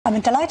I'm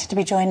delighted to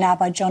be joined now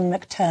by John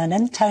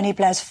McTernan, Tony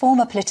Blair's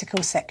former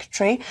political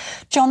secretary.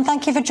 John,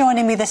 thank you for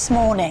joining me this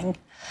morning.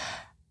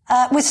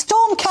 With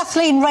Storm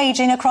Kathleen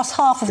raging across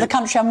half of the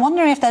country, I'm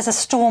wondering if there's a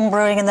storm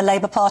brewing in the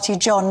Labour Party,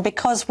 John,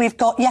 because we've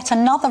got yet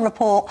another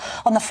report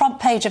on the front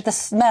page of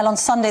the Mail on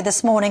Sunday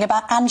this morning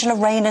about Angela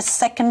Rayner's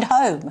second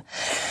home.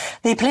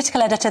 The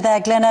political editor there,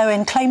 Glenn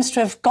Owen, claims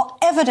to have got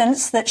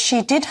evidence that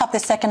she did have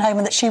this second home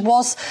and that she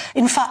was,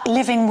 in fact,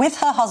 living with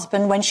her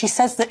husband when she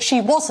says that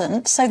she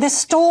wasn't. So this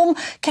storm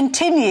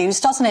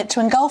continues, doesn't it, to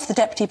engulf the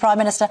Deputy Prime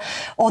Minister,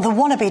 or the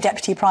wannabe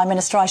Deputy Prime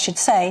Minister, I should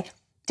say.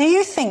 Do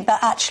you think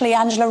that actually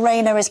Angela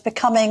Rayner is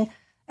becoming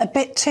a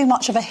bit too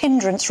much of a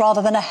hindrance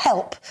rather than a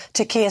help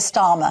to Keir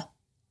Starmer?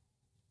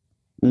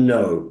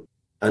 No.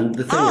 And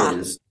the thing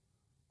is,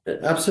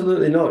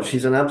 absolutely not.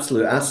 She's an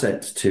absolute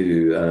asset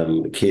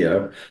to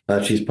Keir.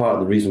 She's part of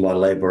the reason why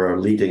Labour are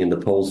leading in the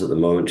polls at the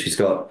moment. She's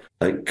got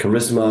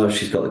charisma.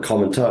 She's got the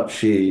common touch.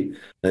 She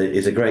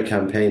is a great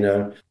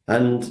campaigner.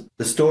 And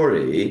the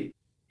story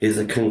is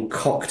a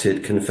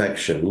concocted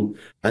confection,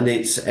 and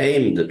it's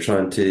aimed at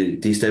trying to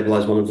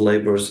destabilise one of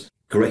Labour's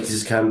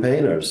greatest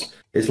campaigners.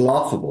 It's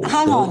laughable.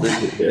 Hang on.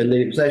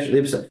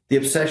 The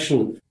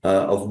obsession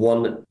of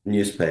one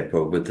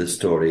newspaper with this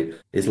story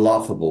is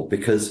laughable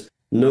because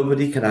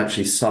nobody can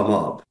actually sum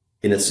up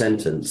in a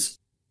sentence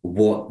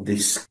what the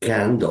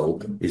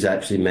scandal is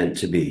actually meant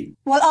to be.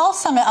 Well, I'll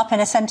sum it up in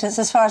a sentence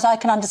as far as I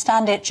can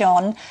understand it,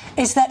 John,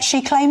 is that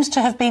she claims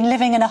to have been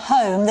living in a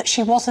home that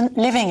she wasn't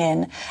living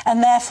in,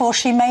 and therefore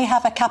she may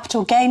have a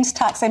capital gains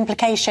tax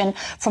implication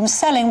from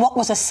selling what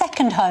was a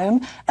second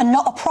home and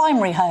not a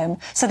primary home.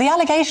 So the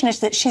allegation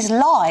is that she's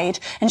lied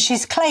and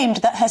she's claimed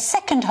that her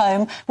second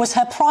home was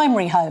her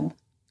primary home.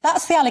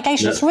 That's the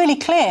allegation. No. It's really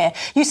clear.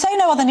 You say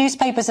no other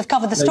newspapers have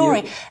covered the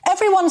story.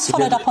 Everyone's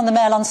followed up on the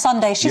Mail on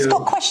Sunday. She's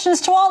got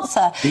questions to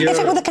answer. If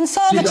it were the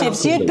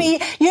Conservatives, you'd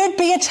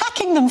be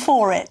attacking them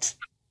for it.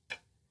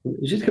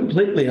 She's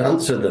completely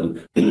answered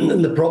them.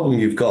 And the problem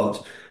you've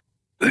got,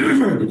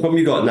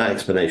 in that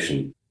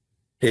explanation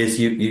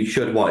is you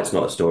showed why it's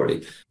not a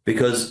story.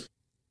 Because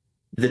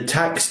the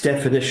tax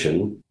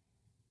definition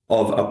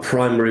of a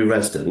primary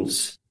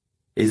residence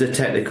is a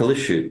technical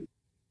issue.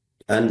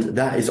 And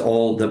that is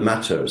all that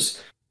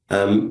matters.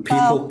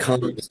 People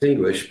can't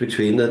distinguish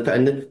between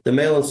the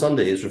Mail on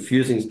Sunday is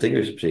refusing to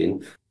distinguish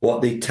between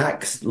what the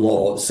tax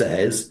law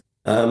says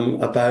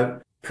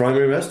about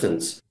primary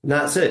residence. And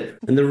that's it.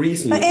 And the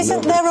reason. But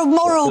isn't there a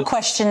moral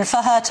question for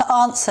her to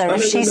answer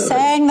if she's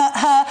saying that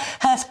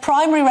her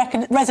primary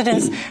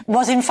residence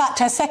was in fact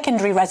her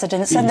secondary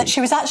residence and that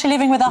she was actually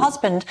living with her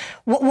husband?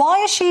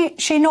 Why is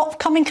she not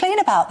coming clean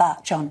about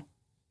that, John?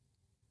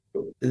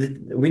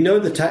 We know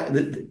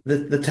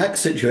the tax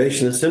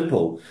situation is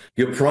simple.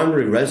 Your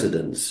primary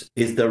residence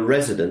is the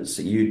residence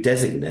that you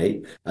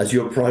designate as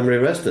your primary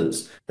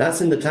residence.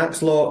 That's in the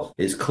tax law.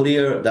 It's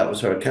clear. That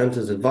was her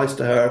accountant's advice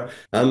to her.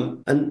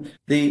 And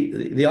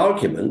the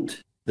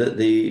argument that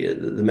the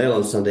Mail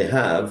on Sunday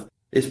have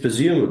is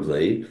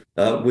presumably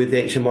with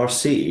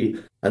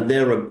HMRC and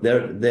the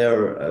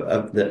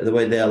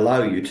way they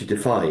allow you to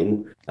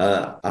define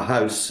a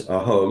house, a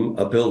home,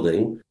 a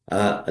building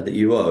that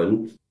you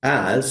own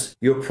as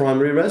your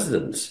primary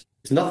residence.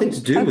 It's nothing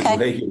to do with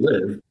where you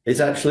live. It's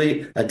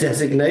actually a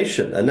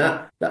designation. And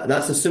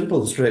that's a simple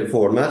and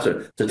straightforward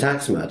matter. It's a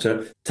tax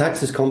matter.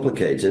 Tax is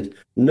complicated.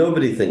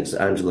 Nobody thinks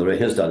Angela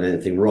Rayner has done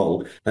anything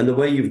wrong. And the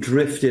way you've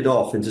drifted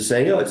off into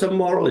saying, oh, it's a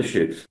moral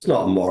issue. It's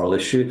not a moral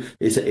issue.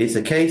 It's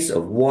a case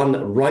of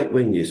one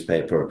right-wing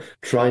newspaper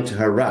trying to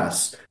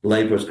harass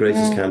Labour's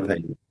greatest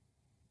campaign.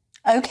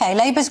 OK,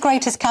 Labour's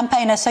greatest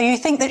campaigner. So you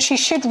think that she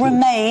should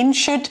remain,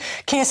 should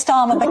Keir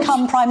Starmer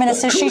become Prime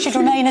Minister, she should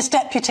remain as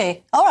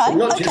deputy? All right,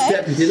 not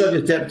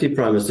just deputy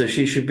Prime Minister.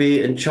 She should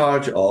be in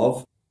charge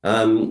of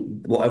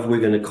whatever we're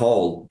going to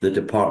call the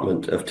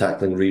Department of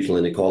Tackling Regional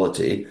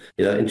Inequality,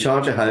 in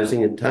charge of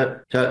housing, in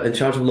charge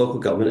of local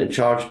government, in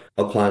charge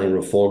of planning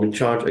reform, in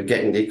charge of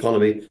getting the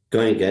economy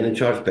going again, in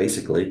charge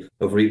basically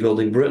of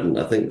rebuilding Britain.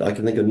 I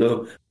can think of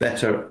no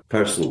better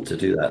person to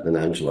do that than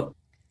Angela.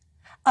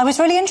 I was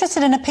really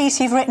interested in a piece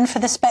you've written for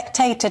The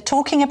Spectator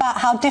talking about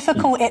how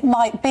difficult it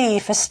might be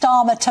for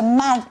Starmer to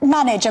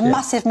manage a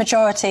massive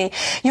majority.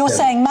 You're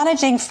saying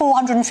managing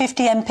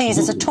 450 MPs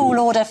is a tall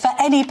order for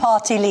any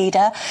party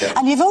leader.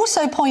 And you've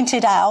also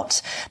pointed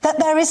out that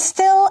there is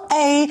still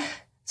a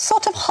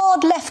sort of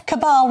hard left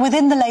cabal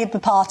within the Labour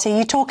Party.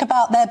 You talk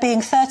about there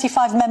being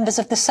 35 members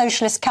of the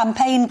Socialist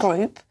Campaign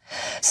Group.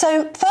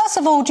 So, first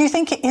of all, do you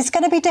think it is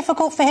going to be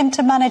difficult for him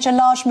to manage a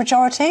large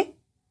majority?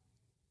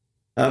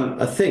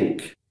 I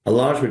think a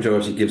large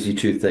majority gives you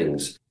two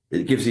things.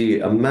 It gives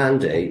you a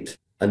mandate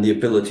and the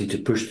ability to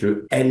push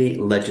through any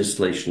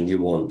legislation you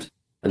want.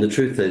 And the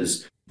truth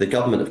is, the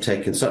government have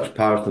taken such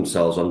power to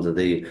themselves under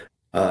the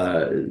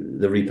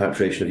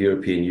repatriation of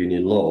European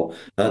Union law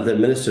that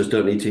ministers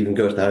don't need to even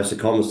go to the House of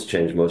Commons to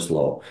change most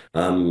law.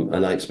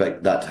 And I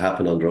expect that to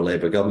happen under a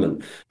Labour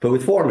government. But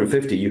with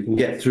 450, you can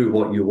get through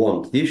what you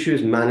want. The issue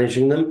is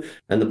managing them.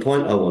 And the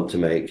point I want to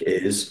make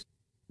is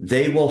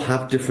they will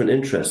have different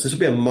interests. This will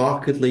be a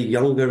markedly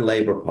younger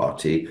Labour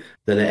Party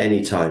than at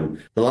any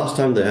time. The last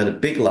time they had a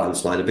big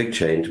landslide, a big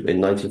change in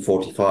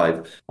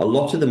 1945, a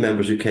lot of the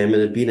members who came in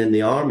had been in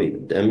the army.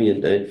 I mean,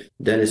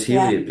 Dennis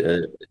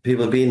Healy,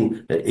 people have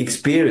been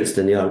experienced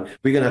in the army.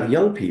 We're going to have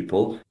young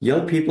people,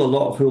 a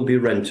lot of whom will be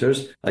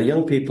renters,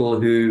 young people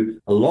who,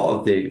 a lot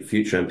of the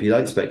future MPs, I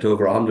expect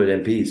over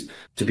 100 MPs,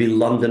 to be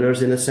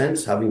Londoners in a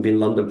sense, having been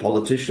London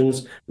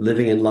politicians,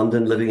 living in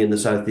London, living in the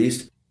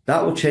southeast.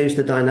 That will change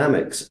the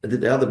dynamics.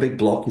 The other big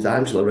block is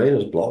Angela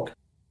Rayner's block,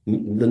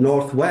 the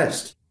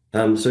Northwest.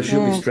 So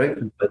she'll be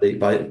strengthened by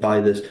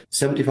the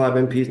 75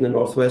 MPs in the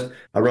Northwest,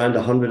 around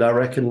 100, I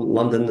reckon,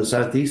 London, the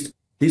Southeast.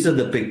 These are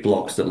the big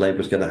blocks that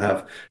Labour's going to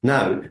have.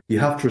 Now, you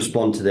have to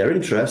respond to their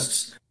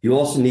interests. You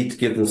also need to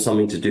give them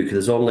something to do, because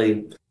there's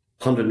only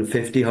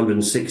 150,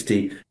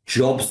 160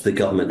 jobs the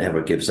government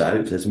ever gives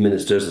out as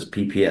ministers, as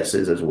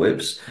PPSs, as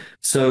whips.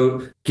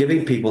 So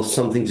giving people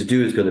something to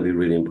do is going to be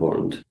really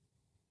important.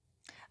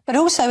 But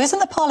also, isn't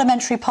the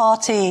parliamentary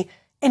party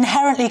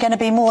inherently going to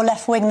be more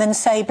left-wing than,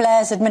 say,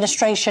 Blair's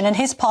administration and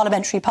his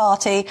parliamentary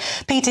party?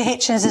 Peter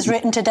Hitchens has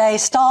written today,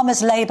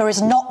 Starmer's Labour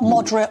is not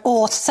moderate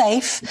or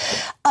safe.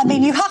 I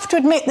mean, you have to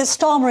admit that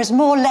Starmer is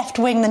more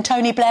left-wing than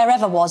Tony Blair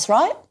ever was,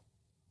 right?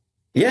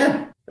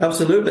 Yeah,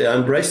 absolutely. I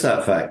embrace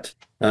that fact.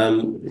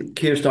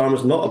 Keir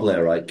Starmer's not a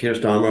Blairite. Keir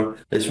Starmer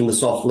is from the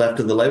soft left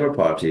of the Labour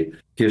Party.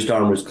 Keir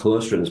Starmer is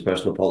closer in his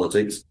personal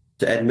politics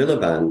to Ed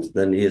Miliband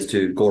than he is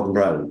to Gordon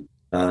Brown.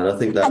 And I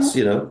think that's,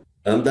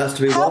 that's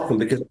to be welcome,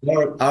 because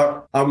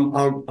our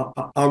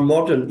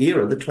modern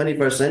era, the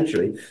 21st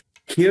century,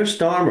 Keir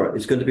Starmer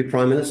is going to be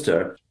Prime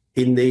Minister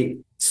in the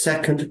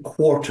second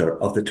quarter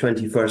of the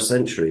 21st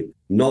century,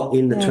 not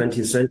in the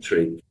 20th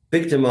century.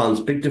 Big demands,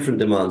 big different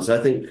demands.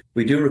 I think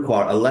we do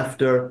require a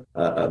lefter,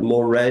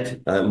 more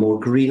red, more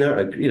greener,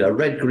 a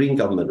red-green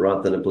government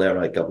rather than a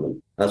Blairite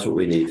government. That's what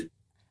we need.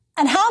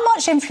 And how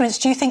much influence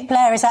do you think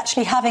Blair is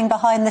actually having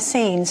behind the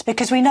scenes?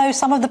 Because we know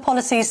some of the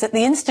policies that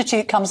the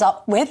Institute comes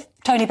up with,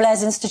 Tony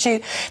Blair's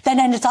Institute, then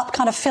ended up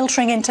kind of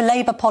filtering into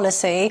Labour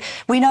policy.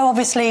 We know,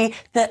 obviously,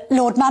 that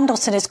Lord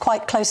Mandelson is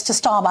quite close to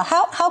Starmer.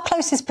 How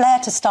close is Blair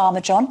to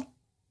Starmer, John?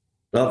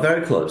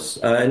 Very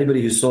close.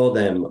 Anybody who saw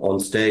them on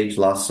stage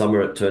last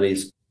summer at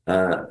Tony's,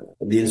 the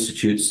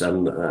Institute's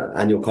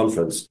annual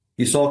conference,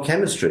 you saw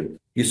chemistry.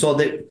 You saw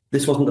that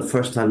this wasn't the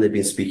first time they've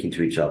been speaking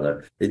to each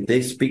other.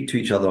 They speak to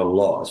each other a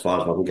lot, as far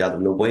as I can gather,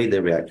 in the way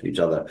they react to each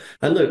other.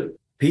 And look,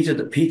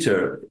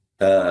 Peter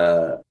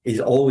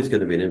is always going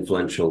to be an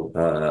influential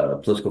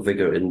political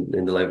figure in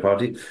the Labour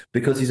Party,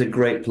 because he's a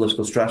great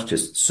political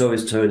strategist. So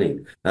is Tony.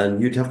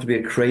 And you'd have to be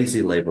a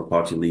crazy Labour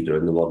Party leader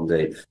in the modern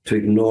day to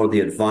ignore the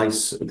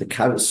advice, the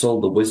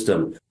counsel, the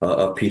wisdom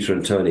of Peter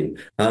and Tony.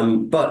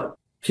 But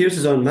here's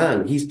his own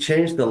man. He's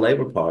changed the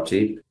Labour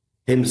Party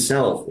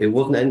himself. It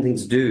wasn't anything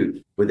to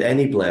do with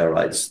any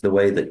Blairites, the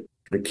way that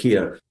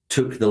Keir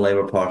took the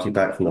Labour Party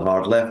back from the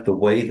hard left, the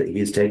way that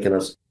he's taken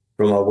us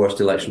from our worst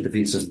election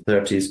defeat since the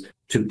 30s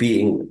to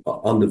being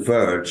on the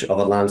verge of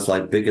a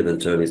landslide bigger than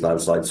Tony's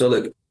landslide. So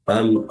look,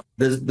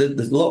 there's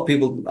a lot of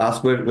people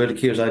ask where do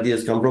Keir's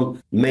ideas come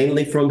from,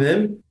 mainly from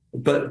him.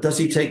 But does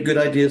he take good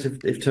ideas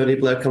if Tony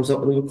Blair comes up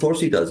with them? Of course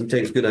he does. He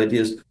takes good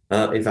ideas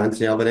if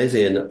Anthony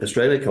Albanese in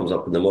Australia comes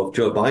up with them, or if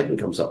Joe Biden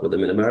comes up with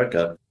them in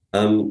America.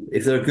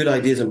 If there are good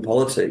ideas in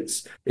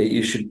politics,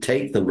 you should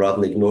take them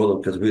rather than ignore them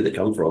because of who they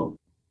come from.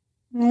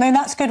 I mean,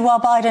 that's good while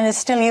Biden is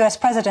still US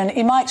president.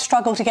 He might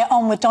struggle to get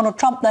on with Donald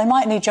Trump, though,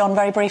 mightn't he, John,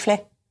 very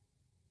briefly?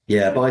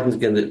 Yeah, Biden's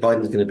going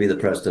to be the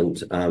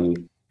president.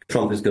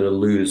 Trump is going to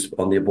lose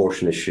on the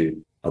abortion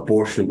issue.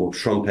 Abortion will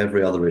trump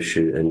every other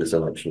issue in this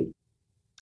election.